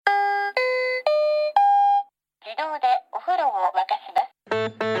動でお風呂を沸かします。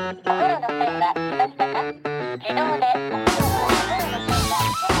お風呂の線は来ましたか？自動でお風呂の線は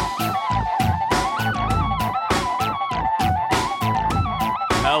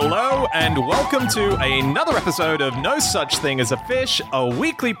Hello and welcome to another episode of No Such Thing as a Fish, a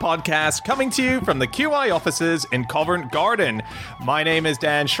weekly podcast coming to you from the QI offices in Covent Garden. My name is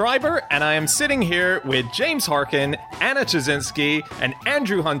Dan Schreiber and I am sitting here with James Harkin, Anna Chazinski, and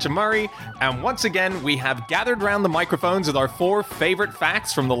Andrew Hunter-Murray. And once again, we have gathered around the microphones with our 4 favorite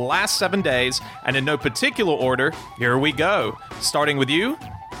facts from the last 7 days. And in no particular order, here we go. Starting with you,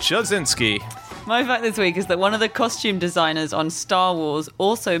 Chazinski. My fact this week is that one of the costume designers on Star Wars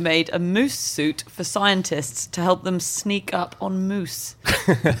also made a moose suit for scientists to help them sneak up on moose.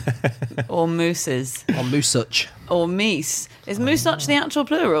 Or mooses. Or moosuch. Or meese. Is moosuch the actual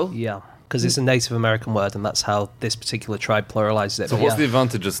plural? Yeah, because it's a Native American word, and that's how this particular tribe pluralizes it. So But what's the yeah.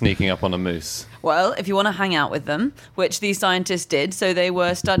 advantage of sneaking up on a moose? Well, if you want to hang out with them, which these scientists did, so they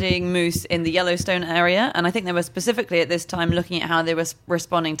were studying moose in the Yellowstone area, and I think they were specifically at this time looking at how they were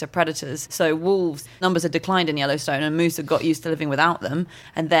responding to predators. So wolves' numbers had declined in Yellowstone, and moose had got used to living without them,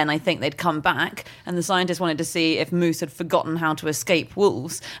 and then I think they'd come back, and the scientists wanted to see if moose had forgotten how to escape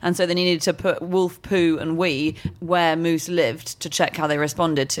wolves, and so they needed to put wolf poo and wee where moose lived to check how they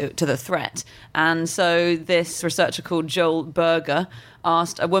responded to the threat. And so this researcher called Joel Berger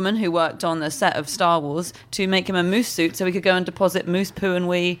asked a woman who worked on the set of Star Wars to make him a moose suit so he could go and deposit moose poo and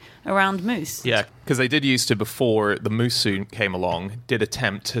wee around moose. Yeah, because they did used to, before the moose suit came along, did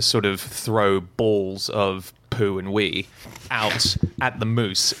attempt to sort of throw balls of poo and wee out at the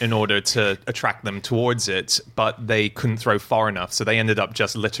moose in order to attract them towards it, but they couldn't throw far enough, so they ended up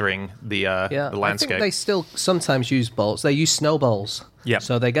just littering the landscape. I think they still sometimes use balls. They use snowballs. Yeah.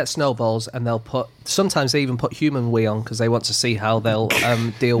 So they get snowballs, and sometimes they even put human wee on because they want to see how they'll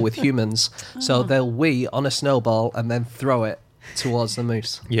deal with humans. So they'll wee on a snowball and then throw it towards the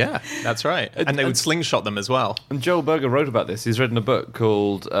moose. Yeah, that's right. And they would slingshot them as well. And Joel Berger wrote about this. He's written a book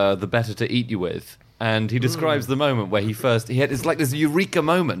called The Better to Eat You With. And he describes the moment where it's like this eureka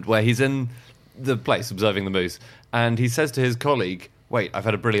moment where he's in the place observing the moose. And he says to his colleague, wait, I've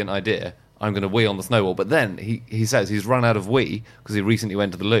had a brilliant idea. I'm going to wee on the snowball. But then he says he's run out of wee because he recently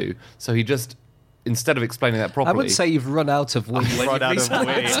went to the loo. So he just, instead of explaining that properly... I would say you've run out of wee. I've run out of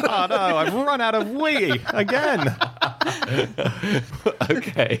wee. Oh no, I've run out of wee again.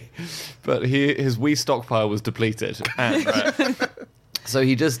 Okay. But his wee stockpile was depleted. And, so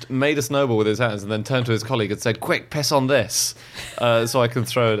he just made a snowball with his hands and then turned to his colleague and said, quick, piss on this, so I can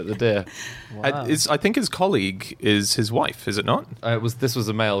throw it at the deer. Wow. I think his colleague is his wife, is it not? This was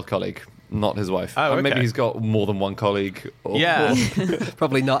a male colleague, not his wife. Oh, okay. Maybe he's got more than one colleague. Yeah.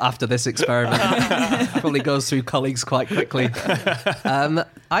 Probably not after this experiment. Probably goes through colleagues quite quickly.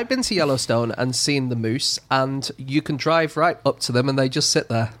 I've been to Yellowstone and seen the moose, and you can drive right up to them and they just sit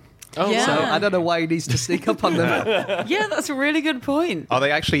there. Oh, Yeah. So I don't know why he needs to sneak up on them. Yeah, that's a really good point. Are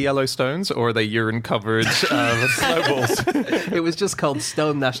they actually Yellowstones, or are they urine-covered snowballs? It was just called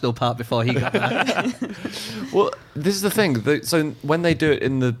Stone National Park before he got there. Well, this is the thing. So when they do it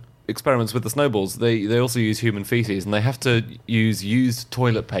in the experiments with the snowballs, they also use human feces, and they have to use used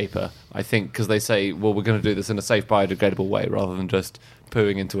toilet paper, I think, because they say, well, we're going to do this in a safe, biodegradable way rather than just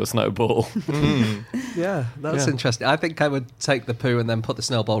pooing into a snowball. Yeah, that's interesting. I think I would take the poo and then put the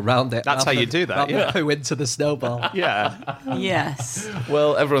snowball round it. That's how you do that, rather than yeah. poo into the snowball. Yeah. Yes.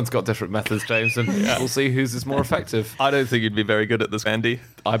 Well, everyone's got different methods, James, and we'll see whose is more effective. I don't think you'd be very good at this, Andy.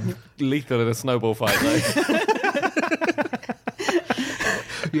 I'm lethal in a snowball fight, though.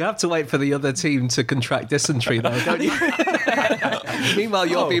 You have to wait for the other team to contract dysentery, though, don't you? Meanwhile,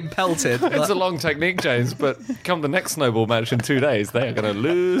 you're being pelted. It's a long technique, James, but come the next snowball match in 2 days, they are going to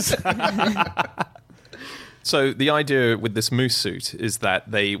lose. So the idea with this moose suit is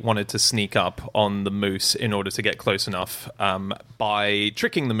that they wanted to sneak up on the moose in order to get close enough by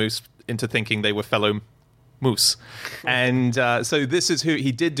tricking the moose into thinking they were fellow moose. And so this is who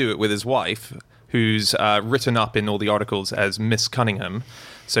he did do it with his wife, who's written up in all the articles as Miss Cunningham.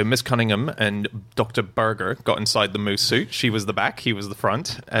 So Miss Cunningham and Dr. Berger got inside the moose suit. She was the back, he was the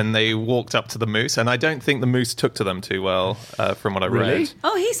front, and they walked up to the moose. And I don't think the moose took to them too well, from what I read.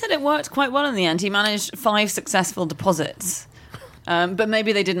 Oh, he said it worked quite well in the end. He managed 5 successful deposits. But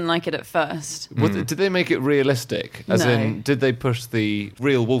maybe they didn't like it at first. Did they make it realistic? As No. in, did they push the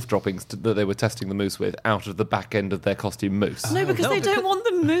real wolf droppings that they were testing the moose with out of the back end of their costume moose? No, because they don't want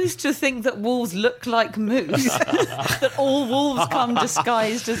the moose to think that wolves look like moose. That all wolves come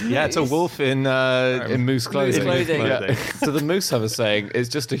disguised as moose. Yeah, it's a wolf in moose clothing. clothing. Yeah. So the moose have a saying, it's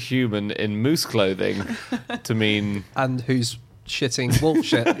just a human in moose clothing to mean... And who's shitting wolf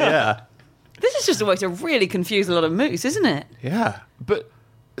shit. Yeah. This is just a way to really confuse a lot of moose, isn't it? Yeah. But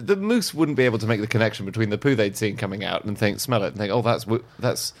the moose wouldn't be able to make the connection between the poo they'd seen coming out and smell it and think, oh, that's.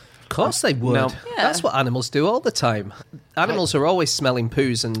 Of course they would. No. Yeah. That's what animals do all the time. Animals are always smelling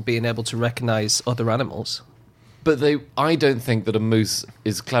poos and being able to recognise other animals. But I don't think that a moose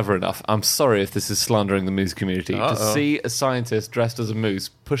is clever enough. I'm sorry if this is slandering the moose community. To see a scientist dressed as a moose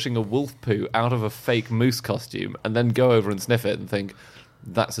pushing a wolf poo out of a fake moose costume and then go over and sniff it and think,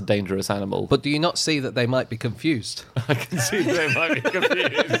 that's a dangerous animal. But do you not see that they might be confused? I can see they might be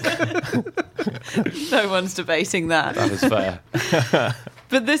confused. No one's debating that. That is fair.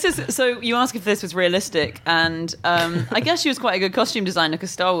 But this is, so you ask if this was realistic, and I guess she was quite a good costume designer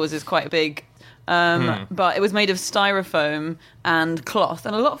because Star Wars is quite big. But it was made of styrofoam and cloth,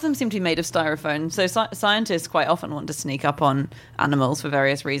 and a lot of them seem to be made of styrofoam. So scientists quite often want to sneak up on animals for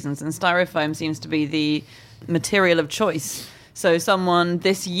various reasons, and styrofoam seems to be the material of choice. So someone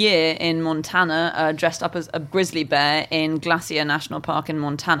this year in Montana dressed up as a grizzly bear in Glacier National Park in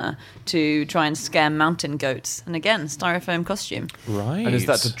Montana to try and scare mountain goats. And again, styrofoam costume. Right. And is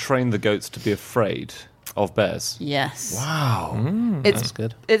that to train the goats to be afraid of bears? Yes. Wow. That's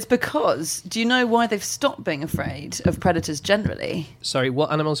good. It's because, do you know why they've stopped being afraid of predators generally? Sorry,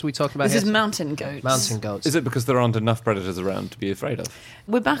 what animals are we talking about This here? is mountain goats. Mountain goats. Is it because there aren't enough predators around to be afraid of?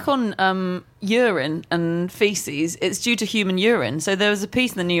 We're back on urine and feces. It's due to human urine. So there was a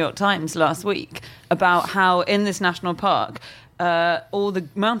piece in the New York Times last week about how in this national park, all the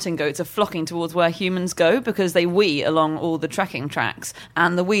mountain goats are flocking towards where humans go because they wee along all the trekking tracks,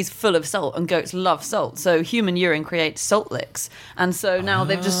 and the wee's full of salt, and goats love salt. So human urine creates salt licks, and so now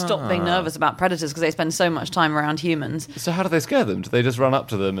they've just stopped being nervous about predators because they spend so much time around humans. So how do they scare them? Do they just run up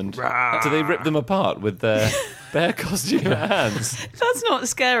to them and do they rip them apart with their bear costume hands? That's not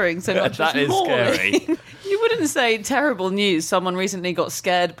scaring so much. That as is mauling. scary. You wouldn't say terrible news. Someone recently got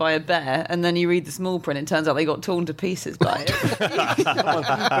scared by a bear, and then you read the small print. It turns out they got torn to pieces by it.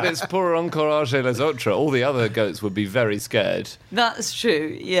 But it's pour encourage les autres. All the other goats would be very scared That's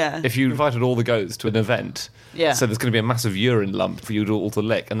true. Yeah. if you invited all the goats to an event. Yeah. So there's going to be a massive urine lump for you all to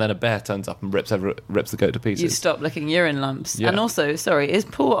lick, and then a bear turns up and rips the goat to pieces. You stop licking urine lumps. Yeah. And also, sorry, is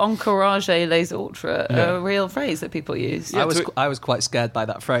pour encourage les autres a real phrase that people use? Yeah, I was quite scared by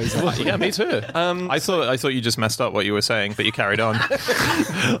that phrase. Yeah, me too. I thought you just messed up what you were saying, but you carried on.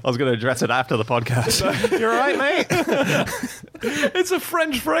 I was going to address it after the podcast. You're right, mate. It's a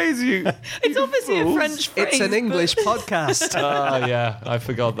French phrase, you. It's obviously a fools. French phrase. It's an but- English podcast. Ah, yeah, I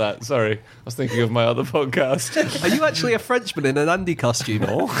forgot that. Sorry. I was thinking of my other podcast. Are you actually a Frenchman in an Andy costume?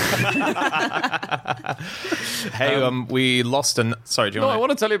 Hey, we lost an. Sorry, do you No, I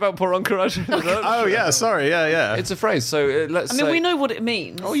want want to tell you about pour encourage les autres. Oh, yeah, sorry, yeah. It's a phrase, so let's I mean, say... we know what it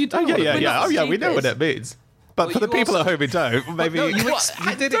means. Oh, you do? Oh, yeah, know yeah, what it yeah. means. Oh, yeah, we know what stupid. it means. But Well, for the you people also- at home who don't, maybe. No,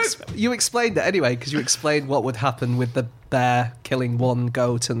 you explained it anyway, because you explained what would happen with the bear killing one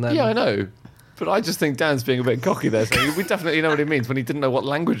goat and then... Yeah, I know. But I just think Dan's being a bit cocky there, saying we definitely know what it means when he didn't know what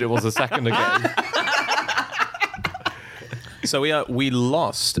language it was a second ago. So we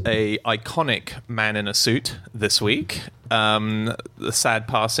lost a iconic man in a suit this week. The sad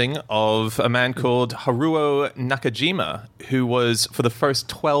passing of a man called Haruo Nakajima, who was for the first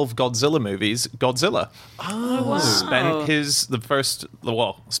 12 Godzilla movies, Godzilla. Oh,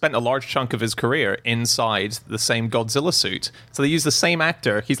 wow. Spent a large chunk of his career inside the same Godzilla suit. So they used the same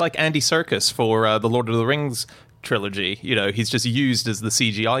actor. He's like Andy Serkis for the Lord of the Rings trilogy. You know, he's just used as the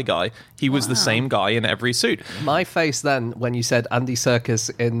CGI guy. He was the same guy in every suit. My face then, when you said Andy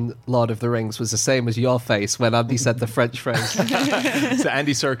Serkis in Lord of the Rings, was the same as your face when Andy said the French phrase. So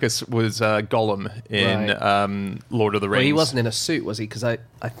Andy Serkis was Gollum in Lord of the Rings. Well, he wasn't in a suit, was he? Because I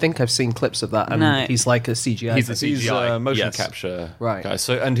think I've seen clips of that, and No. he's like a CGI. He's a thing. He's CGI, a motion yes. capture Right. guy.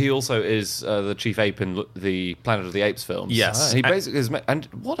 So, and he also is the chief ape in the Planet of the Apes films. Yes. He basically is. And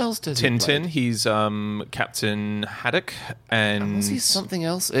what else does he Tintin. play? He's Captain Haddock, and Was he something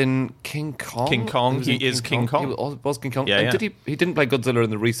else in King Kong? King Kong, was he in is King Kong. He was King Kong. Yeah, and yeah. did he didn't play Godzilla in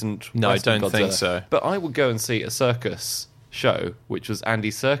the recent No, I Western don't think Godzilla. so. But I would go and see a circus show, which was Andy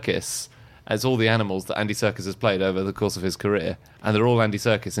Serkis as all the animals that Andy Serkis has played over the course of his career. And they're all Andy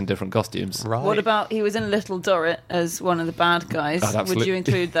Serkis in different costumes. Right. What about he was in Little Dorrit as one of the bad guys? Oh, Would you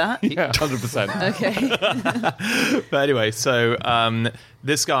include that? Yeah, 100%. Okay. But anyway, so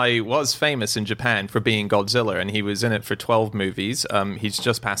this guy was famous in Japan for being Godzilla, and he was in it for 12 movies. He's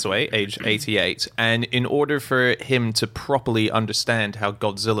just passed away, age 88. And in order for him to properly understand how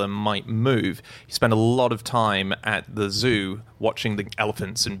Godzilla might move, he spent a lot of time at the zoo watching the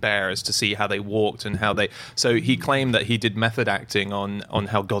elephants and bears to see see how they walked and how they. So he claimed that he did method acting on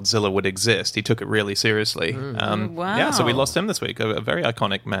how Godzilla would exist. He took it really seriously. Wow. Yeah, so we lost him this week. A very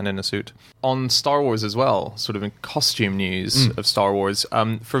iconic man in a suit. On Star Wars as well, sort of in costume news of Star Wars,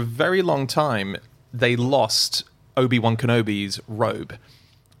 for a very long time they lost Obi-Wan Kenobi's robe,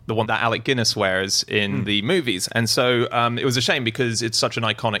 the one that Alec Guinness wears in the movies. And so it was a shame because it's such an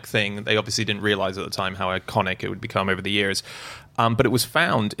iconic thing. They obviously didn't realize at the time how iconic it would become over the years. But it was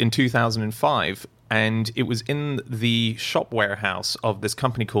found in 2005, and it was in the shop warehouse of this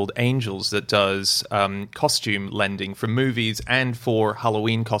company called Angels that does costume lending for movies and for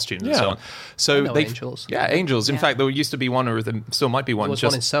Halloween costumes and so on. So know Angels. Yeah, Angels. In fact, there used to be one, or there still might be one. There was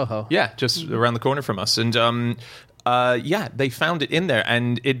just one in Soho. Yeah, just around the corner from us. And they found it in there,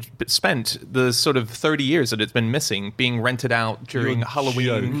 and it spent the sort of 30 years that it's been missing being rented out during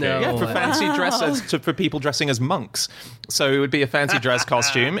Halloween. No Yeah, for way. fancy dress, for people dressing as monks. So it would be a fancy dress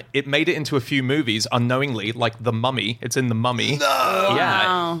costume. It made it into a few movies unknowingly, like The Mummy. It's in The Mummy. No! Yeah.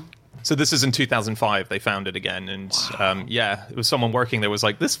 Wow. So this is in 2005. They found it again, and it was someone working there was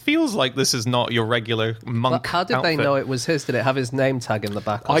like, this feels like this is not your regular monk. But how did they outfit. know it was his? Did it have his name tag in the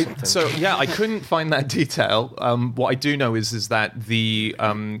back or something? I couldn't find that detail. What I do know is that the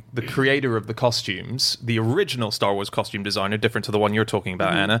creator of the costumes, the original Star Wars costume designer, different to the one you're talking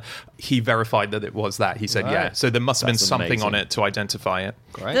about, Anna, he verified that it was that. He said, yeah. So there must have been That's something on amazing. it to identify it.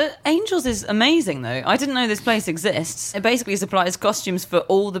 Great. The Angels is amazing, though. I didn't know this place exists. It basically supplies costumes for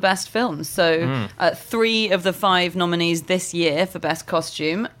all the best films. So 3 of the 5 nominees this year for Best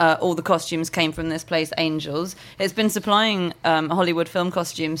Costume, all the costumes came from this place, Angels. It's been supplying Hollywood film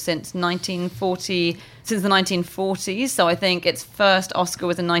costumes since the 1940s. So I think its first Oscar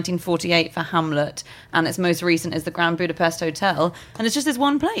was in 1948 for Hamlet, and its most recent is the Grand Budapest Hotel. And it's just this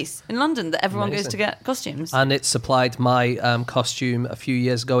one place in London that everyone goes Amazing. to get costumes. And it supplied my costume a few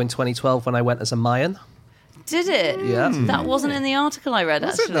years ago in 2012 when I went as a Mayan. Did it? Yeah. That wasn't in the article I read,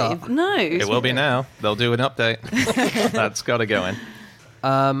 Was it actually. not? No. It will be now. They'll do an update. That's got to go in.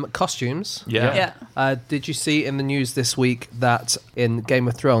 Costumes. Yeah. Yeah. Did you see in the news this week that in Game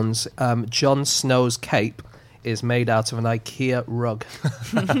of Thrones, Jon Snow's cape is made out of an IKEA rug?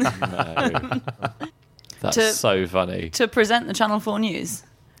 No. That's To- so funny. To present the Channel 4 News.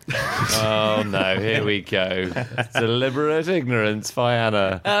 Oh no, here we go. Deliberate ignorance by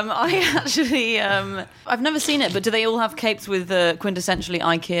Anna. I actually, I've never seen it, but do they all have capes with quintessentially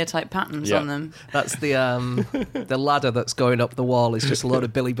IKEA type patterns Yeah. on them? That's the ladder that's going up the wall is just a load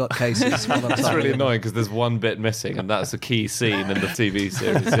of Billy Butt cases. It's really annoying because there's one bit missing, and that's a key scene in the TV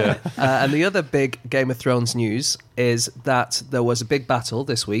series. Yeah. And the other big Game of Thrones news is that there was a big battle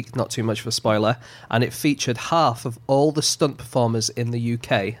this week, not too much of a spoiler, and it featured half of all the stunt performers in the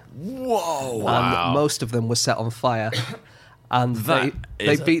UK. Whoa! And most of them were set on fire. And That they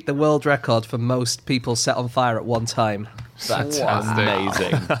is a- beat the world record for most people set on fire at one time. That's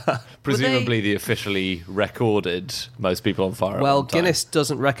Fantastic. amazing. Presumably, the officially recorded most people on fire. at Well, one time. Guinness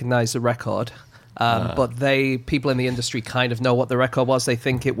doesn't recognise the record, but people in the industry kind of know what the record was. They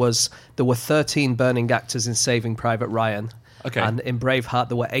think it was there were 13 burning actors in Saving Private Ryan. Okay. And in Braveheart,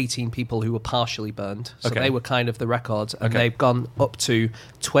 there were 18 people who were partially burned. So Okay. they were kind of the record. And Okay. they've gone up to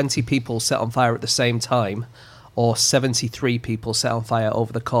 20 people set on fire at the same time, or 73 people set on fire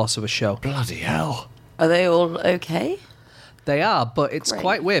over the course of a show. Bloody hell! Are they all okay? They are, but it's Great.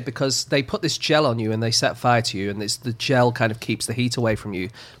 quite weird because they put this gel on you and they set fire to you, and the gel kind of keeps the heat away from you.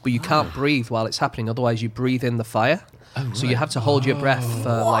 But you can't breathe while it's happening, otherwise you breathe in the fire. So you have to hold your breath for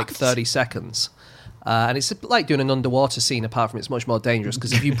like 30 seconds. And it's like doing an underwater scene, apart from it's much more dangerous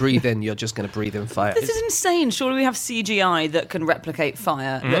because if you breathe in, you're just going to breathe in fire. This is insane. Surely we have CGI that can replicate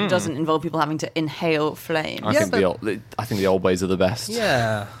fire that doesn't involve people having to inhale flames. I Yeah, think I think the old ways are the best.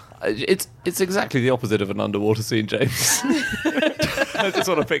 Yeah. It's exactly the opposite of an underwater scene, James. I just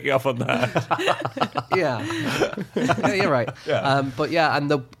want to pick you up on that. Yeah. Yeah, you're right. But yeah,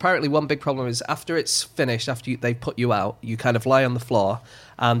 and apparently one big problem is after it's finished, after they put you out, you kind of lie on the floor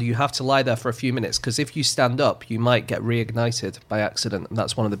and you have to lie there for a few minutes because if you stand up, you might get reignited by accident. And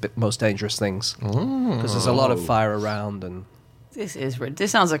that's one of the most dangerous things because there's a lot of fire around and...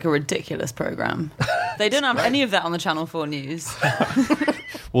 This sounds like a ridiculous program. They don't have any of that on the Channel 4 News.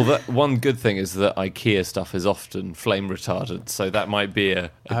 Well, that one good thing is that IKEA stuff is often flame retardant, so that might be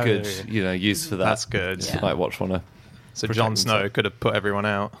a good use for that. That's good. You might watch one. So Jon Snow could have put everyone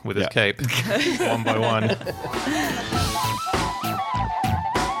out with his Yeah. cape, one by one.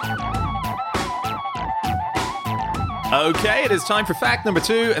 Okay, it is time for fact number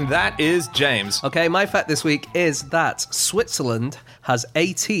 2, and that is James. Okay, my fact this week is that Switzerland has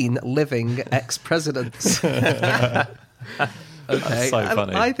 18 living ex-presidents. Okay. So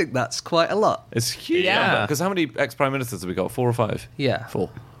funny. I think that's quite a lot. It's huge. Yeah. Because how many ex-prime ministers have we got? 4 or 5? Yeah. 4.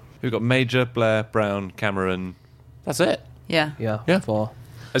 We've got Major, Blair, Brown, Cameron. That's it. Yeah. Yeah. 4.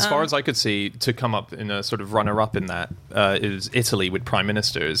 As far as I could see, to come up in a sort of runner-up in that is Italy with prime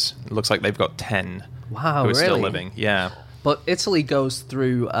ministers. It looks like they've got 10 Wow, who are still really? living. Yeah. But Italy goes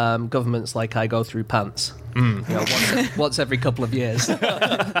through governments like I go through pants. You know, once every couple of years.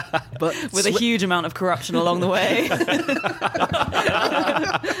 But With a huge amount of corruption along the way.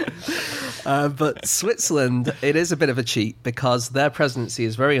 But Switzerland, it is a bit of a cheat because their presidency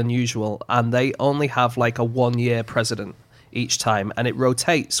is very unusual and they only have like a 1-year president each time and it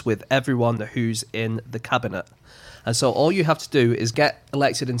rotates with everyone who's in the cabinet. And so all you have to do is get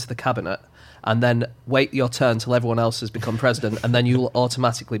elected into the cabinet and then wait your turn till everyone else has become president and then you'll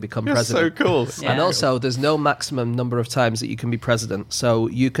automatically become president. So cool. Yeah. And also, there's no maximum number of times that you can be president. So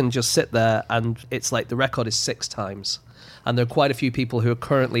you can just sit there, and it's like the record is 6 times. And there are quite a few people who are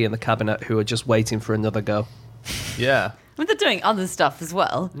currently in the cabinet who are just waiting for another go. Yeah. But they're doing other stuff as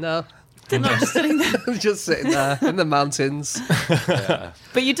well. No, They're not just sitting there. just sitting there in the mountains.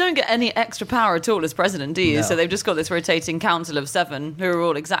 But you don't get any extra power at all as president, do you? No. So they've just got this rotating council of 7 who are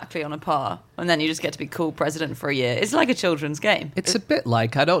all exactly on a par. And then you just get to be cool president for a year. It's like a children's game. It's a bit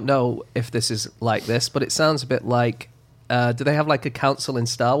like, I don't know if this is like this, but it sounds a bit like, do they have like a council in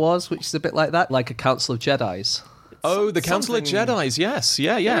Star Wars, which is a bit like that? Like a council of Jedis? Oh, the Council of something- Jedis. Yes.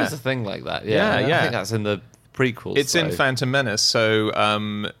 Yeah, There yeah. is a thing like that. Yeah, Yeah. yeah. I think that's in the prequels. It's in though. Phantom Menace, so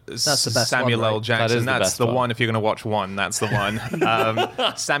That's the best Samuel one, L. right? Jackson. That is the That's best the one. one. If you're going to watch one, that's the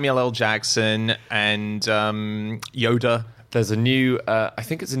one. Samuel L. Jackson and Yoda. There's a new, I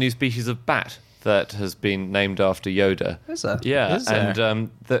think it's a new species of bat that has been named after Yoda. Is there? Yeah, Is there?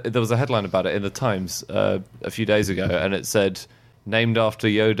 and there was a headline about it in the Times a few days ago, and it said, named after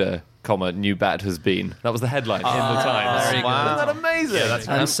Yoda, comma, new bat has been. That was the headline in the Times. very good. Wow. Isn't that amazing? Yeah, that's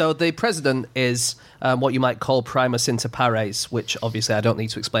And so the president is what you might call primus inter pares, which obviously I don't need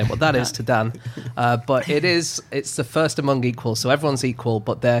to explain what that is to Dan. But it's the first among equals, so everyone's equal,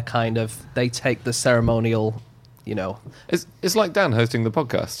 but they take the ceremonial, you know. It's like Dan hosting the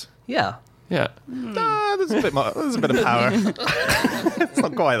podcast. Yeah. Yeah. There's a bit more, there's a bit of power. It's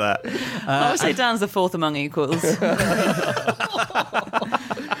not quite that. I would say Dan's the 4th among equals.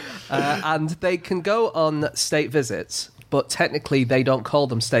 And they can go on state visits, but technically they don't call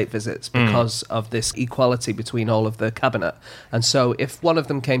them state visits because of this equality between all of the cabinet. And so if one of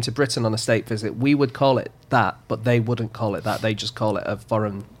them came to Britain on a state visit, we would call it that, but they wouldn't call it that. They just call it a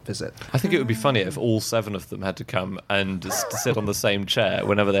foreign visit. I think it would be funny if all 7 of them had to come and just sit on the same chair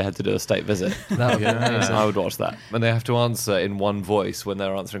whenever they had to do a state visit. That would be amazing. I would watch that. And they have to answer in one voice when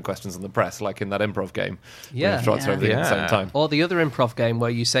they're answering questions in the press, like in that improv game. Where you have to answer Yeah. everything at the same Yeah. time. Or the other improv game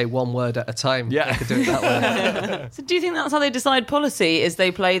where you say one word at a time. Yeah. They could do it that way. So do you think that's how they decide policy, is they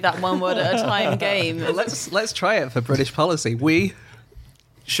play that one word at a time game? Let's try it for British policy. We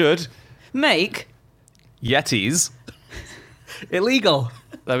Should. Make Yetis. illegal.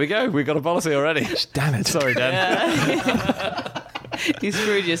 There we go. We've got a policy already. Damn it. Sorry, Dan. you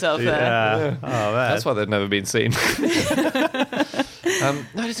screwed yourself there. Yeah. Oh, man. That's why they've never been seen. No,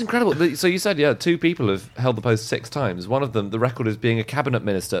 it's incredible. So you said, 2 people have held the post 6 times. One of them, the record is being a cabinet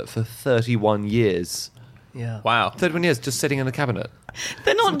minister for 31 years. Yeah. Wow. 31 years just sitting in the cabinet.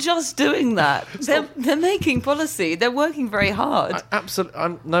 They're not just doing that. They're making policy. They're working very hard.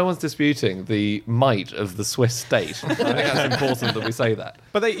 Absolutely. No one's disputing the might of the Swiss state. I think that's important that we say that.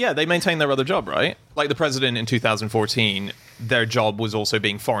 But they maintain their other job, right? Like the president in 2014, their job was also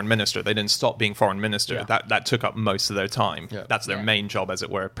being foreign minister. They didn't stop being foreign minister. Yeah. That took up most of their time. Yeah. That's their Yeah. main job, as it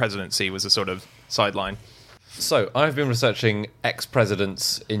were. Presidency was a sort of sideline. So, I've been researching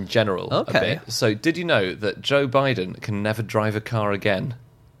ex-presidents in general a Okay. bit. So, did you know that Joe Biden can never drive a car again?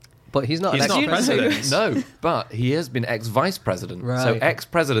 But he's not He's an not ex-president. president. No, but he has been ex-vice president. So, Right.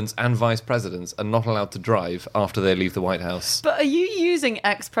 ex-presidents and vice presidents are not allowed to drive after they leave the White House. But are you using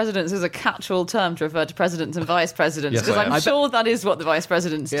ex-presidents as a catch-all term to refer to presidents and vice presidents? Yes, Because I am. I'm sure that is what the vice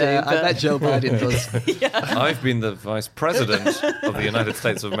presidents do. Yeah, I but- bet Joe Biden does. I've been the vice president of the United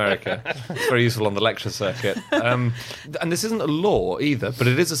States of America. It's very useful on the lecture circuit. And this isn't a law either, but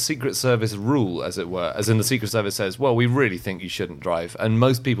it is a Secret Service rule, as it were. As in, the Secret Service says, well, we really think you shouldn't drive. And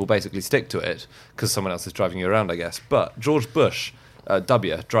most people basically stick to it because someone else is driving you around, I guess. But George Bush,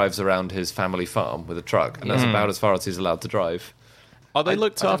 W, drives around his family farm with a truck, and that's about as far as he's allowed to drive. Are they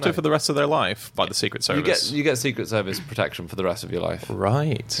looked I don't after know. for the rest of their life by the Secret Service? You get Secret Service protection for the rest of your life.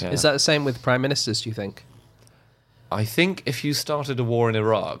 Right. Yeah. Is that the same with prime ministers, do you think? I think if you started a war in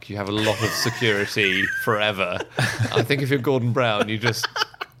Iraq, you have a lot of security forever. I think if you're Gordon Brown, you just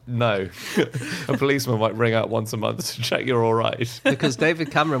No. A policeman might ring out once a month to check you're all right. Because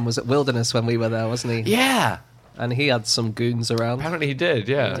David Cameron was at Wilderness when we were there, wasn't he? Yeah. And he had some goons around. Apparently he did,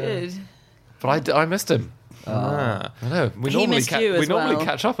 yeah. Dude. But I missed him. Ah. I know. We He normally, missed you as we normally well.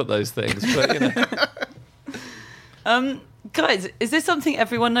 catch up at those things, but you know. Guys, is this something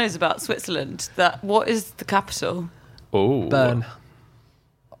everyone knows about Switzerland? That what is the capital? Oh, Bern.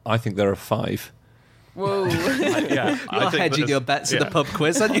 I think there are 5. Whoa. Yeah, You're hedging your bets in the pub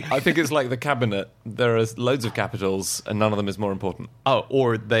quiz, aren't you? I think it's like the cabinet. There are loads of capitals, and none of them is more important. Oh,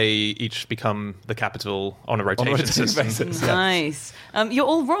 or they each become the capital on a rotation, rotating system. basis. Nice. You're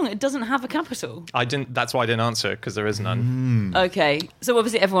all wrong. It doesn't have a capital. I didn't. That's why I didn't answer because there is none. Okay, so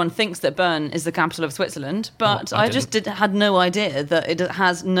obviously everyone thinks that Bern is the capital of Switzerland, but I I just had no idea that it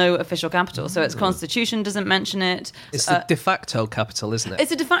has no official capital. So its constitution doesn't mention it. It's the de facto capital, isn't it?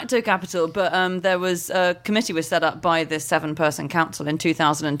 It's a de facto capital, but there was a committee was set up by this 7-person council in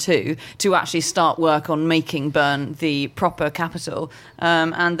 2002 to actually start work on making Bern the proper capital,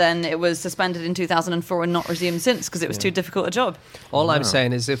 and then it was suspended in 2004 and not resumed since because it was too difficult a job. All I'm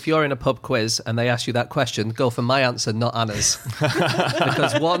saying is if you're in a pub quiz and they ask you that question, go for my answer, not Anna's.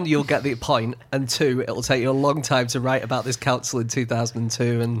 Because 1, you'll get the point, and 2, it'll take you a long time to write about this council in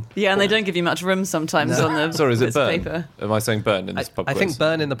 2002. And Yeah, and they don't give you much room sometimes on the Sorry, is it quiz Bern? paper. Am I saying Bern in this pub I quiz? think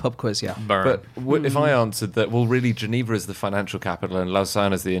Bern in the pub quiz, yeah. Bern. But if I answered that, well, really, Geneva is the financial capital, and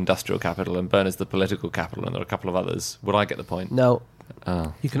Lausanne is the industrial capital, and Bern is the political capital, and there are a couple of others, would I get the point? No,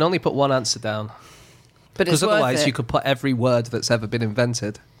 Oh. you can only put one answer down. But it's Because otherwise worth it. you could put every word that's ever been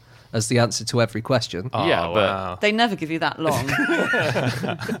invented as the answer to every question. Oh, Yeah, but- wow. They never give you that long.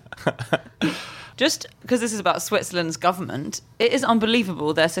 Just because this is about Switzerland's government, it is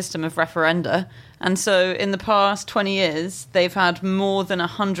unbelievable their system of referenda. And so in the past 20 years, they've had more than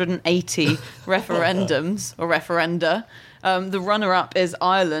 180 referendums or referenda. The runner-up is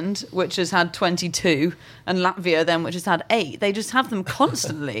Ireland, which has had 22, and Latvia then, which has had 8. They just have them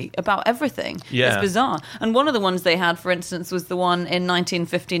constantly about everything. Yeah. It's bizarre. And one of the ones they had, for instance, was the one in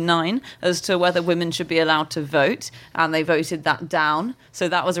 1959 as to whether women should be allowed to vote, and they voted that down. So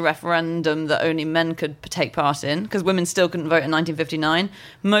that was a referendum that only men could take part in, because women still couldn't vote in 1959.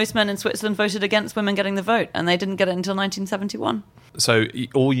 Most men in Switzerland voted against women getting the vote, and they didn't get it until 1971. So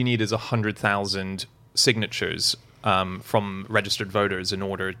all you need is 100,000 signatures from registered voters in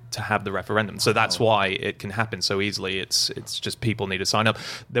order to have the referendum. So that's why it can happen so easily. It's just people need to sign up.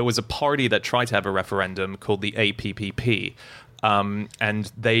 There was a party that tried to have a referendum called the APPP.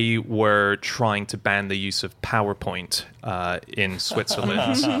 And they were trying to ban the use of PowerPoint in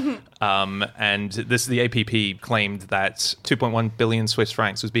Switzerland. And the APP claimed that 2.1 billion Swiss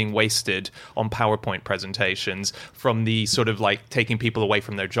francs was being wasted on PowerPoint presentations from the sort of like taking people away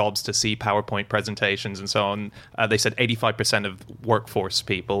from their jobs to see PowerPoint presentations and so on. They said 85% of workforce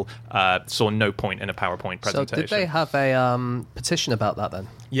people saw no point in a PowerPoint So presentation. did they have a petition about that then?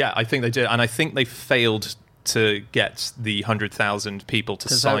 Yeah, I think they did. And I think they failed to get the 100,000 people to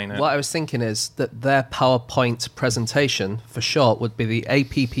sign it. What I was thinking is that their PowerPoint presentation, for short, would be the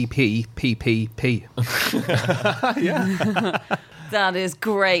APPP. That is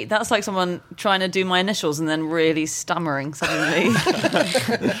great. That's like someone trying to do my initials and then really stammering suddenly.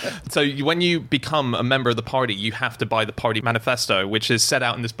 So when you become a member of the party, you have to buy the party manifesto, which is set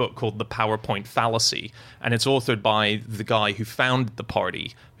out in this book called The PowerPoint Fallacy. And it's authored by the guy who founded the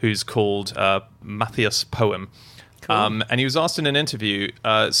party, who's called Matthias Poem. And he was asked in an interview,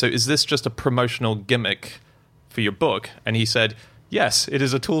 so is this just a promotional gimmick for your book? And he said, yes, it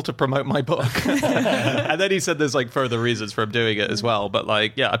is a tool to promote my book. And then he said there's like further reasons for him doing it as well. But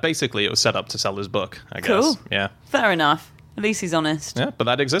like, yeah, basically it was set up to sell his book, I guess. Cool. Yeah. Fair enough. At least he's honest. Yeah, but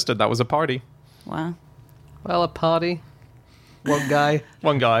that existed. That was a party. Wow. Well, a party. One guy.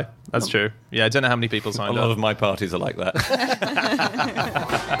 One guy. That's true. Yeah, I don't know how many people A signed lot up. of my parties are like that.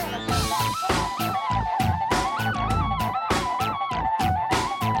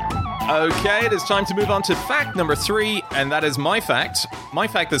 Okay, it is time to move on to fact number 3, and that is my fact. My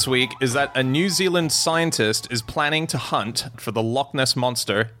fact this week is that a New Zealand scientist is planning to hunt for the Loch Ness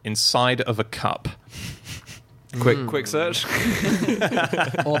Monster inside of a cup. Quick search.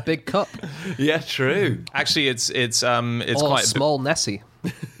 Or big cup. Yeah, true. Actually, it's Or quite small Nessie.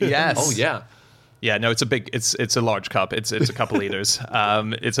 Yes. Oh yeah. Yeah, no, it's a large cup. It's a couple liters.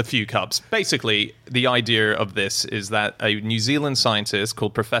 It's a few cups. Basically, the idea of this is that a New Zealand scientist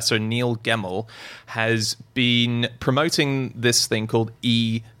called Professor Neil Gemmell has been promoting this thing called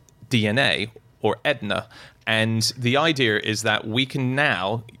eDNA, or EDNA. And the idea is that we can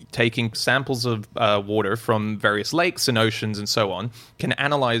now, taking samples of water from various lakes and oceans and so on, can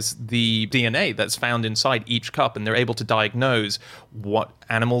analyze the DNA that's found inside each cup, and they're able to diagnose what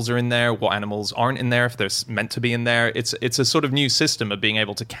animals are in there, what animals aren't in there, if they're meant to be in there. It's a sort of new system of being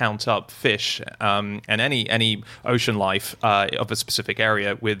able to count up fish and any ocean life of a specific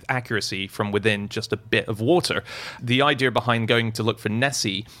area with accuracy from within just a bit of water. The idea behind going to look for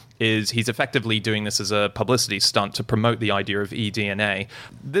Nessie is he's effectively doing this as a publicity stunt to promote the idea of eDNA.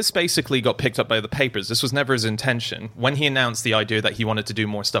 This basically got picked up by the papers. This was never his intention. When he announced the idea that he wanted to do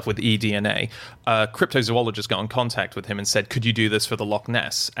more stuff with eDNA, a cryptozoologist got in contact with him and said, could you do this for the Loch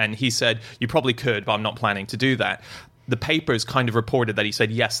Ness? And he said, you probably could, but I'm not planning to do that. The papers kind of reported that he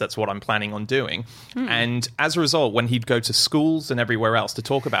said, yes, that's what I'm planning on doing. And as a result, when he'd go to schools and everywhere else to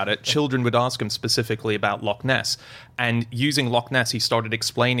talk about it, children would ask him specifically about Loch Ness. And using Loch Ness, he started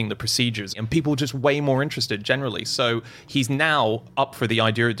explaining the procedures, and people were just way more interested generally. So he's now up for the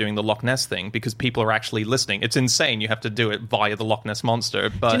idea of doing the Loch Ness thing because people are actually listening. It's insane. You have to do it via the Loch Ness Monster.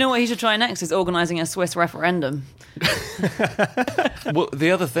 But Do you know what he should try next? Is organising a Swiss referendum. Well,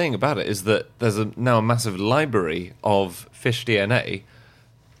 the other thing about it is that there's now a massive library of fish DNA,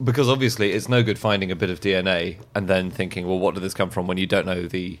 because obviously it's no good finding a bit of DNA and then thinking, well, what did this come from, when you don't know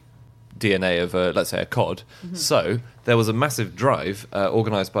the DNA of, let's say, a cod. So there was a massive drive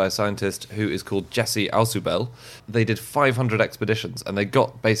organised by a scientist who is called Jesse Alsubel. They did 500 expeditions, and they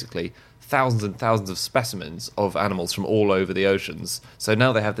got basically thousands and thousands of specimens of animals from all over the oceans. So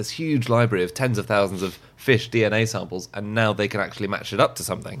now they have this huge library of tens of thousands of fish DNA samples, and now they can actually match it up to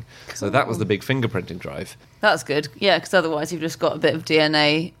something. So that was the big fingerprinting drive. That's good. Yeah, because otherwise you've just got a bit of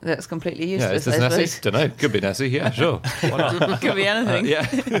DNA that's completely Yeah, useless. is this I Nessie? suppose. Don't know. Could be Nessie. Yeah, sure. Why not? Could be anything.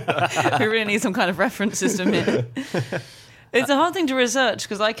 Yeah. We really need some kind of reference system here. It's a hard thing to research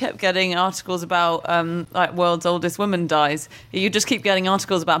because I kept getting articles about like world's oldest woman dies. You just keep getting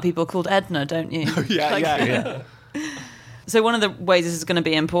articles about people called Edna, don't you? yeah. So one of the ways this is going to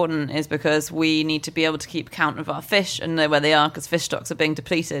be important is because we need to be able to keep count of our fish and know where they are, because fish stocks are being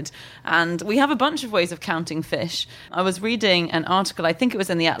depleted. And we have a bunch of ways of counting fish. I was reading an article, I think it was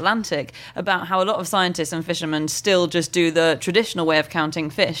in The Atlantic, about how a lot of scientists and fishermen still just do the traditional way of counting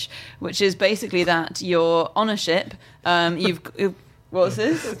fish, which is basically that you're on a ship, what's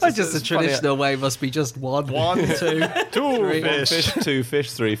this? Just the traditional way must be just one, two, Two Fish, 2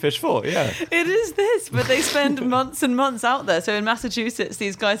 fish, 3 fish, 4. Yeah. It is this, but they spend months and months out there. So in Massachusetts,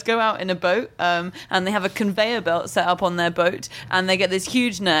 these guys go out in a boat and they have a conveyor belt set up on their boat, and they get this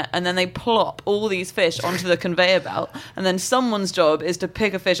huge net, and then they plop all these fish onto the conveyor belt, and then someone's job is to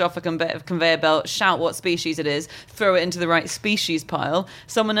pick a fish off a conveyor belt, shout what species it is, throw it into the right species pile.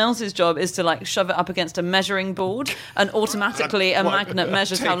 Someone else's job is to like shove it up against a measuring board, and automatically a magnet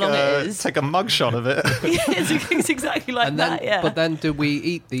measures how long it is. Take a mugshot of it. It's exactly like and then, that, yeah. But then do we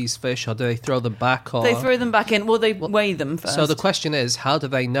eat these fish, or do they throw them back? Or They throw them back in. Well, they weigh them first. So the question is, how do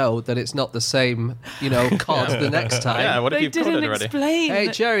they know that it's not the same, cod the next time? Yeah, what if they you've caught didn't it already? explain. Hey,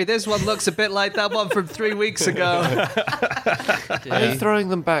 Jerry, this one looks a bit like that one from 3 weeks ago. Are they throwing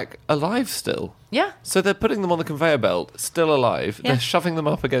them back alive still? Yeah. So they're putting them on the conveyor belt, still alive. Yeah. They're shoving them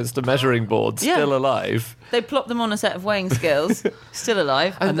up against a measuring board, Yeah. still alive. They plop them on a set of weighing scales, still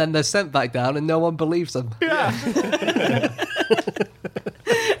alive. And then they're sent back down, and no one believes them.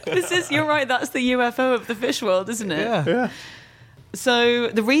 You're right, that's the UFO of the fish world, isn't it? Yeah. So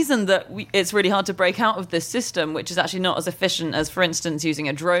the reason that it's really hard to break out of this system, which is actually not as efficient as, for instance, using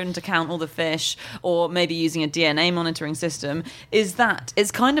a drone to count all the fish, or maybe using a DNA monitoring system, is that it's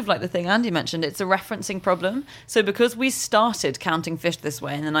kind of like the thing Andy mentioned. It's a referencing problem. So because we started counting fish this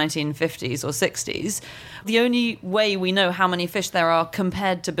way in the 1950s or 60s, the only way we know how many fish there are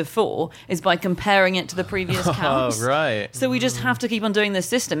compared to before is by comparing it to the previous counts. Oh, right. So we just have to keep on doing this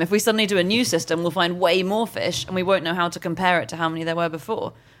system. If we suddenly do a new system, we'll find way more fish, and we won't know how to compare it to how many there were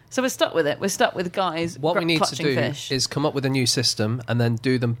before. So we're stuck with it. We're stuck with guys What we need to clutching do fish. is come up with a new system and then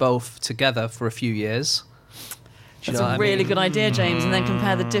do them both together for a few years. Do you That's know a what I really mean? good idea, James, and then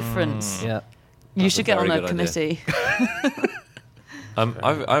compare the difference. Yeah. You That's should a get on very a good committee. I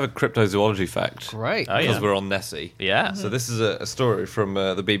have a cryptozoology fact. Great. Oh, yeah. Because we're on Nessie. Yeah. So this is a story from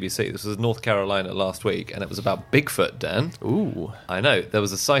the BBC. This was North Carolina last week, and it was about Bigfoot, Dan. Ooh. I know. There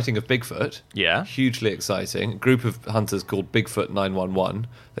was a sighting of Bigfoot. Yeah. Hugely exciting. A group of hunters called Bigfoot 911.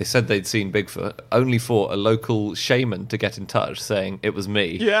 They said they'd seen Bigfoot, only for a local shaman to get in touch saying it was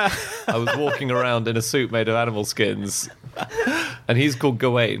me. Yeah. I was walking around in a suit made of animal skins. And he's called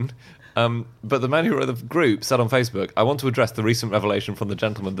Gawain. But the man who wrote the group said on Facebook, I want to address the recent revelation from the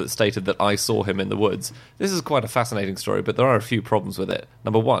gentleman that stated that I saw him in the woods. This is quite a fascinating story, but there are a few problems with it.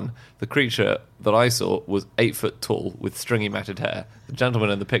 Number one, the creature that I saw was 8 foot tall with stringy matted hair. The gentleman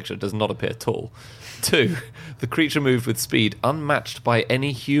in the picture does not appear tall. 2, the creature moved with speed unmatched by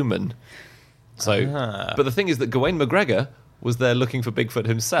any human. So, but the thing is that Gawain McGregor was there looking for Bigfoot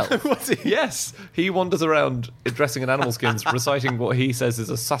himself. Was he? Yes. He wanders around dressing in animal skins, reciting what he says is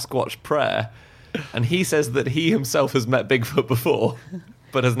a Sasquatch prayer. And he says that he himself has met Bigfoot before,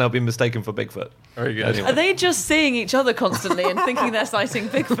 but has now been mistaken for Bigfoot. Very good. Anyway. Are they just seeing each other constantly and thinking they're sighting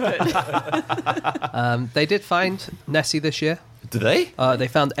Bigfoot? They did find Nessie this year. Did they? They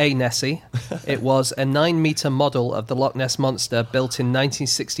found a Nessie. It was a 9-meter model of the Loch Ness Monster built in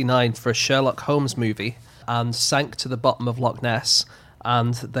 1969 for a Sherlock Holmes movie and sank to the bottom of Loch Ness.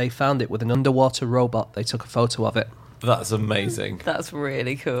 And they found it with an underwater robot. They took a photo of it. That's amazing. That's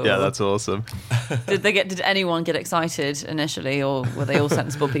really cool. Yeah, that's awesome. Did anyone get excited initially, or were they all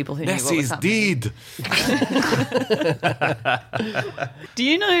sensible people who knew what was happening? Do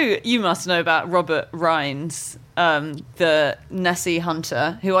you know? You must know about Robert Rhines, the Nessie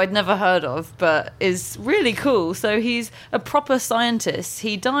hunter, who I'd never heard of, but is really cool. So he's a proper scientist.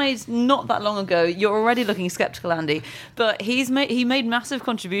 He died not that long ago. You're already looking skeptical, Andy, but he made massive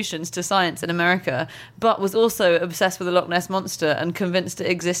contributions to science in America, but was also obsessed with the Loch Ness Monster and convinced it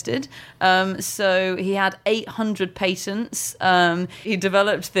existed. So he had 800 patents. He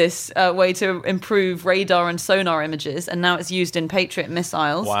developed this way to improve radar and sonar images, and now it's used in Patriot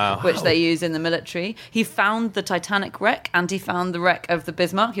missiles, which they use in the military. He found the Titanic wreck, and he found the wreck of the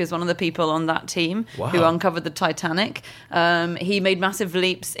Bismarck. He was one of the people on that team who uncovered the Titanic. He made massive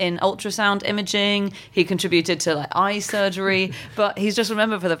leaps in ultrasound imaging. He contributed to eye surgery, but he's just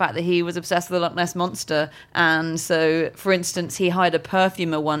remembered for the fact that he was obsessed with the Loch Ness Monster. And so, for instance, he hired a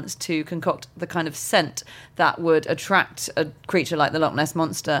perfumer once to concoct the kind of scent that would attract a creature like the Loch Ness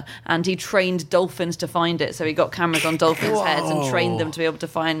Monster, and he trained dolphins to find it. So he got cameras on dolphins' heads and trained them to be able to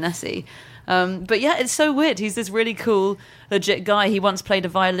find Nessie. But yeah, it's so weird. He's this really cool, legit guy. He once played a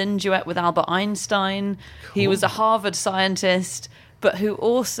violin duet with Albert Einstein. He was a Harvard scientist, but who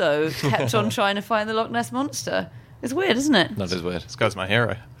also kept on trying to find the Loch Ness Monster. It's weird, isn't it? That is weird. This guy's my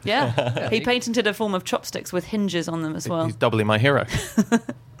hero. Yeah. He patented a form of chopsticks with hinges on them as well. He's doubly my hero.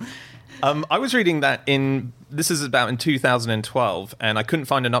 I was reading that this is about in 2012, and I couldn't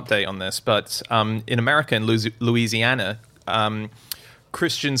find an update on this, but in America, in Louisiana,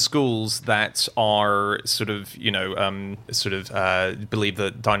 Christian schools that are believe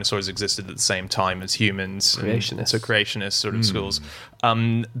that dinosaurs existed at the same time as humans. Creationists. So creationist sort of schools.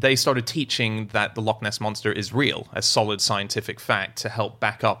 They started teaching that the Loch Ness Monster is real, a solid scientific fact, to help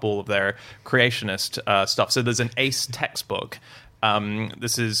back up all of their creationist stuff. So there's an ACE textbook.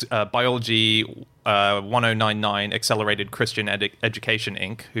 This is Biology 1099 Accelerated Christian Education,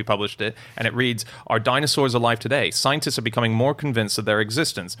 Inc., who published it, and it reads, "Are dinosaurs alive today? Scientists are becoming more convinced of their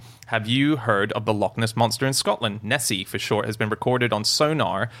existence. Have you heard of the Loch Ness Monster in Scotland? Nessie, for short, has been recorded on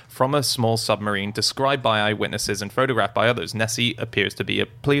sonar from a small submarine, described by eyewitnesses and photographed by others. Nessie appears to be a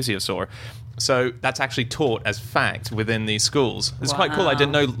plesiosaur." So that's actually taught as fact within these schools. It's quite cool. I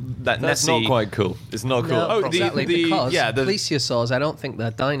didn't know that That's Nessie... not quite cool. It's not cool. No, exactly, because the plesiosaurs, I don't think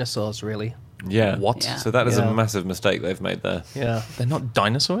they're dinosaurs, really. Yeah. What? Yeah. So that is Yeah. a massive mistake they've made there. Yeah. They're not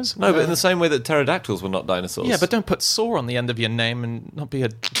dinosaurs? No, but in the same way that pterodactyls were not dinosaurs. Yeah, but don't put "saur" on the end of your name and not be a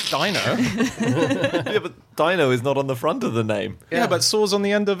dino. yeah, but dino is not on the front of the name. Yeah, but "saur's" on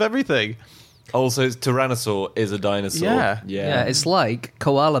the end of everything. Also, Tyrannosaur is a dinosaur. Yeah. Yeah, it's like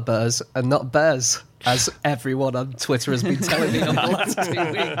koala bears and not bears, as everyone on Twitter has been telling me over the last 2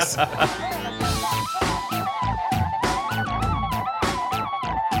 weeks.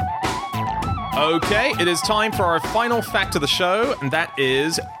 Okay, it is time for our final fact of the show, and that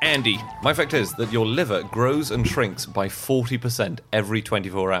is Andy. My fact is that your liver grows and shrinks by 40% every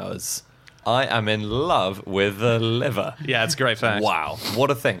 24 hours. I am in love with the liver. Yeah, it's a great fact. Wow,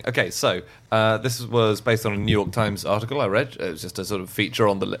 what a thing. Okay, so this was based on a New York Times article I read. It was just a sort of feature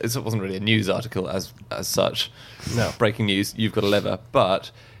on the... It wasn't really a news article as such. No. Breaking news, you've got a liver.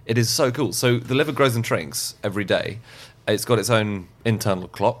 But it is so cool. So the liver grows and shrinks every day. It's got its own internal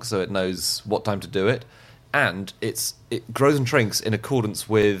clock, so it knows what time to do it. And it grows and shrinks in accordance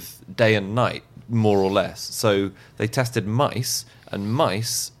with day and night, more or less. So they tested mice, and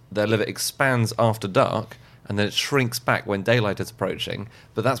mice... Their liver expands after dark, and then it shrinks back when daylight is approaching.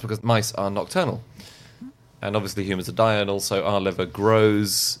 But that's because mice are nocturnal. And obviously humans are diurnal, so our liver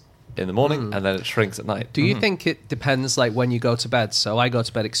grows in the morning, and then it shrinks at night. Do you think it depends, like, when you go to bed? So I go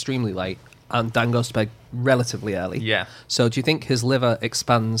to bed extremely late, and Dan goes to bed relatively early. Yeah. So do you think his liver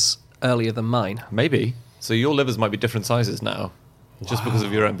expands earlier than mine? Maybe. So your livers might be different sizes now, just because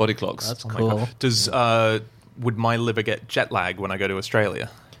of your own body clocks. That's Oh my cool. God. Would my liver get jet lag when I go to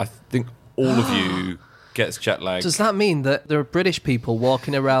Australia? I think all of you gets jet lag. Does that mean that there are British people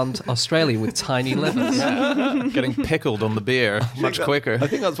walking around Australia with tiny livers? Getting pickled on the beer much quicker. I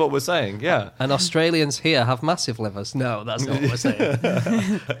think that's what we're saying, yeah. And Australians here have massive livers? No, that's not what we're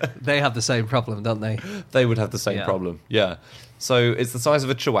saying. They have the same problem, don't they? They would have the same Yeah. problem, yeah. So it's the size of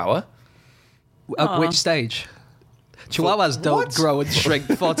a chihuahua. At which stage? Chihuahuas don't grow and shrink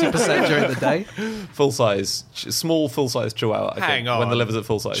 40% during the day. Full-size, small full-size chihuahua, I Hang think, on. when the liver's at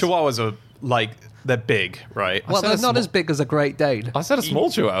full size. Chihuahuas are like, they're big, right? Well, said they're a not small- as big as a Great Dane. I said a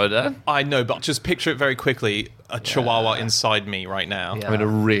small chihuahua, Dan. I know, but just picture it very quickly. A chihuahua inside me right now. Yeah. I mean, a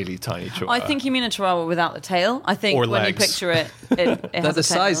really tiny chihuahua. I think you mean a chihuahua without the tail. I think Or when you legs. picture it, it They're has the a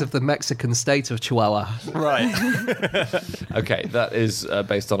tail. size of the Mexican state of Chihuahua. Right. Okay, that is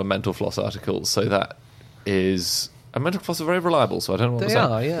based on a Mental Floss article, so that is... And Mental Floss are very reliable, so I don't know what They to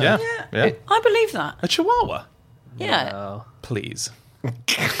are, say. yeah. Yeah. I believe that. A chihuahua. Yeah. No. Please.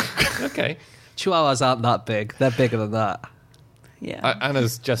 Okay. Chihuahuas aren't that big. They're bigger than that. Yeah.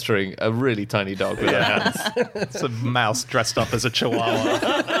 Anna's gesturing a really tiny dog with her hands. It's a mouse dressed up as a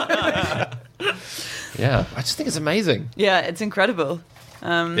chihuahua. Yeah, I just think it's amazing. Yeah, it's incredible.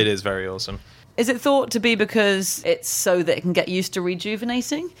 It is very awesome. Is it thought to be because it's so that it can get used to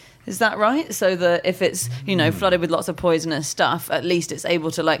rejuvenating? Is that right? So that if it's, flooded with lots of poisonous stuff, at least it's able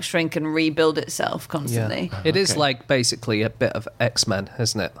to like shrink and rebuild itself constantly. It is Okay. like basically a bit of X-Men,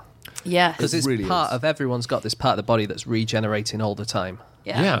 isn't it? Yeah. Because It it's really part is. of everyone's got this part of the body that's regenerating all the time.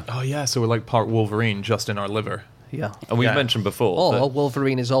 Yeah. Oh, yeah. So we're like part Wolverine just in our liver. Yeah. And we've Yeah. mentioned before Or that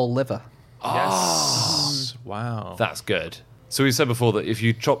Wolverine is all liver. Yes. Wow. that's good. So we said before that if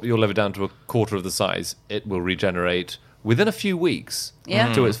you chop your liver down to a quarter of the size, it will regenerate within a few weeks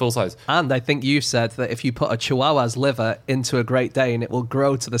Yeah. to its full size. And I think you said that if you put a Chihuahua's liver into a Great Dane, it will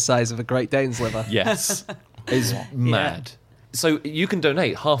grow to the size of a Great Dane's liver. Yes. It's mad. So you can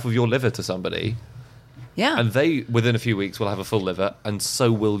donate half of your liver to somebody, Yeah. and they, within a few weeks, will have a full liver, and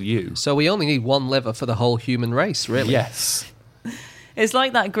so will you. So we only need one liver for the whole human race, really. Yes. It's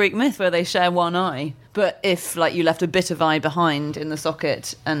like that Greek myth where they share one eye, but if like you left a bit of eye behind in the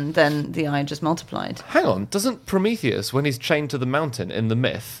socket and then the eye just multiplied. Hang on, doesn't Prometheus, when he's chained to the mountain in the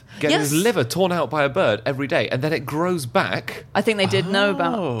myth, get Yes. his liver torn out by a bird every day, and then it grows back? I think they did know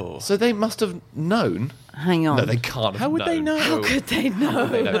about. Oh. So they must have known. Hang on. No, they can't have How would they know? How could they know?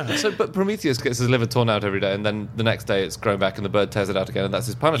 They know. But Prometheus gets his liver torn out every day, and then the next day it's grown back, and the bird tears it out again, and that's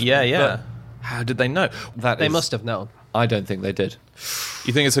his punishment. Yeah, yeah. But How did they know? that They is- must have known. I don't think they did.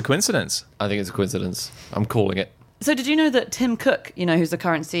 You think it's a coincidence? I think it's a coincidence. I'm calling it. So did you know that Tim Cook, who's the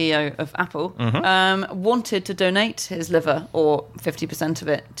current CEO of Apple, wanted to donate his liver, or 50% of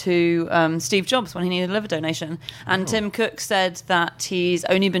it, to Steve Jobs when he needed a liver donation? And Tim Cook said that he's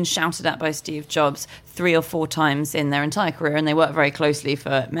only been shouted at by Steve Jobs 3 or 4 times in their entire career, and they worked very closely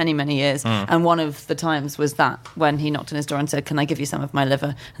for many, many years. And one of the times was that when he knocked on his door and said, "Can I give you some of my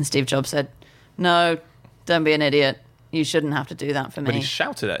liver?" And Steve Jobs said, "No, don't be an idiot. You shouldn't have to do that for me." But he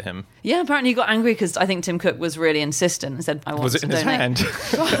shouted at him. Yeah, apparently he got angry because I think Tim Cook was really insistent and said, "I want Was it to in his donate." hand?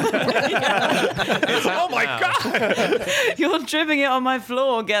 Oh my God! You're dripping it on my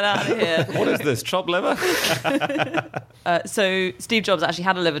floor. Get out of here. What is this, chopped liver? So Steve Jobs actually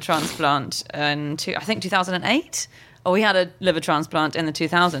had a liver transplant in, I think, 2008. Or he had a liver transplant in the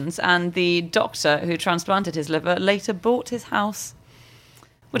 2000s. And the doctor who transplanted his liver later bought his house,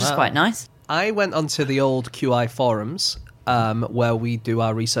 which is Wow. quite nice. I went onto the old QI forums where we do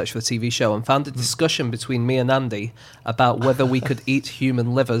our research for the TV show and found a discussion between me and Andy about whether we could eat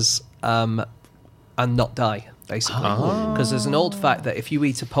human livers and not die, basically. Because there's an old fact that if you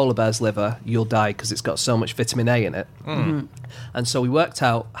eat a polar bear's liver, you'll die because it's got so much vitamin A in it. And so we worked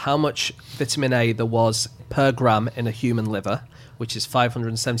out how much vitamin A there was per gram in a human liver, which is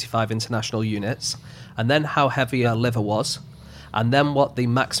 575 international units, and then how heavy a liver was, and then what the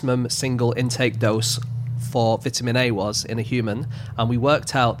maximum single intake dose for vitamin A was in a human, and we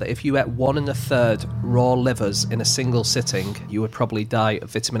worked out that if you ate 1 1/3 raw livers in a single sitting, you would probably die of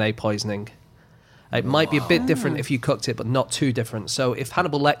vitamin A poisoning. It might be a bit different if you cooked it, but not too different. So if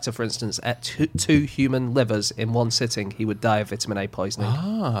Hannibal Lecter, for instance, ate two human livers in one sitting, he would die of vitamin A poisoning.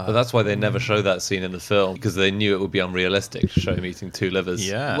 But that's why they never show that scene in the film, because they knew it would be unrealistic to show him eating 2 livers.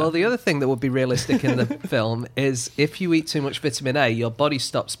 Yeah. Well, the other thing that would be realistic in the film is if you eat too much vitamin A, your body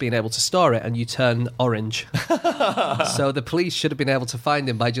stops being able to store it and you turn orange. So the police should have been able to find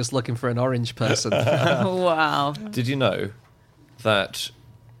him by just looking for an orange person. Wow. Did you know that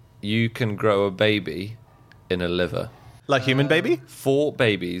you can grow a baby in a liver? Like human baby? 4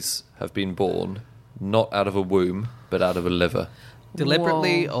 babies have been born not out of a womb, but out of a liver.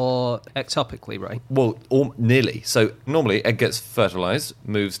 Deliberately or ectopically, right? Well, nearly. So normally egg gets fertilized,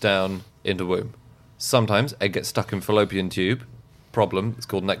 moves down into womb. Sometimes egg gets stuck in fallopian tube. Problem, it's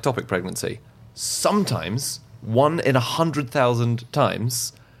called an ectopic pregnancy. Sometimes, 1 in 100,000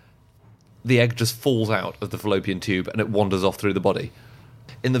 times, the egg just falls out of the fallopian tube and it wanders off through the body.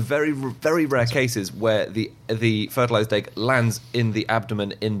 In the very, very rare cases where the fertilized egg lands in the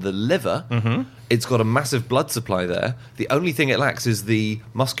abdomen in the liver, it's got a massive blood supply there. The only thing it lacks is the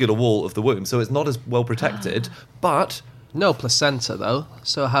muscular wall of the womb, so it's not as well protected, but No placenta, though.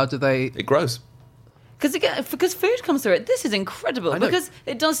 So how do they... it grows. Because food comes through it. This is incredible I know. because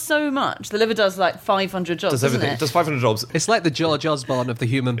it does so much. The liver does like 500 jobs, Does doesn't everything. it? Does 500 jobs. It's like the George Osborne of the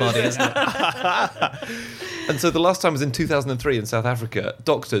human body, isn't it? And so the last time was in 2003 in South Africa.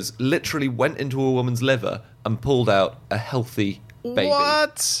 Doctors literally went into a woman's liver and pulled out a healthy baby.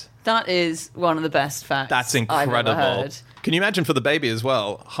 What? That is one of the best facts. That's I've ever incredible. heard. Can you imagine for the baby as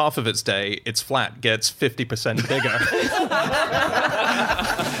well? Half of its day, its flat gets 50% bigger.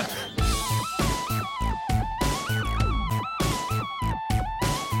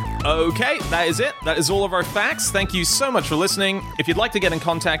 Okay, that is it. That is all of our facts. Thank you so much for listening. If you'd like to get in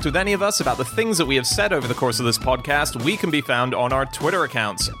contact with any of us about the things that we have said over the course of this podcast, we can be found on our Twitter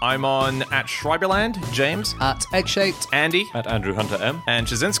accounts. I'm on @Schreiberland, James, At egg-shaped. Andy, At Andrew Hunter M. and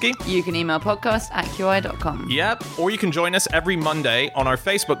Chazinski. You can email podcast@qi.com. Yep, or you can join us every Monday on our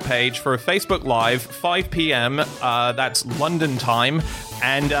Facebook page for a Facebook Live, 5 p.m. That's London time.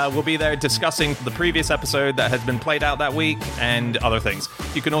 And we'll be there discussing the previous episode that has been played out that week and other things.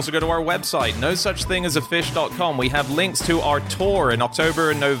 You can also go to our website, nosuchthingasafish.com. We have links to our tour in October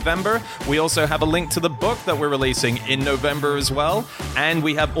and November. We also have a link to the book that we're releasing in November as well. And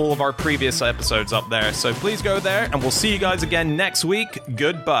we have all of our previous episodes up there. So please go there, and we'll see you guys again next week.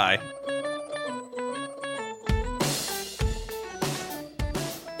 Goodbye.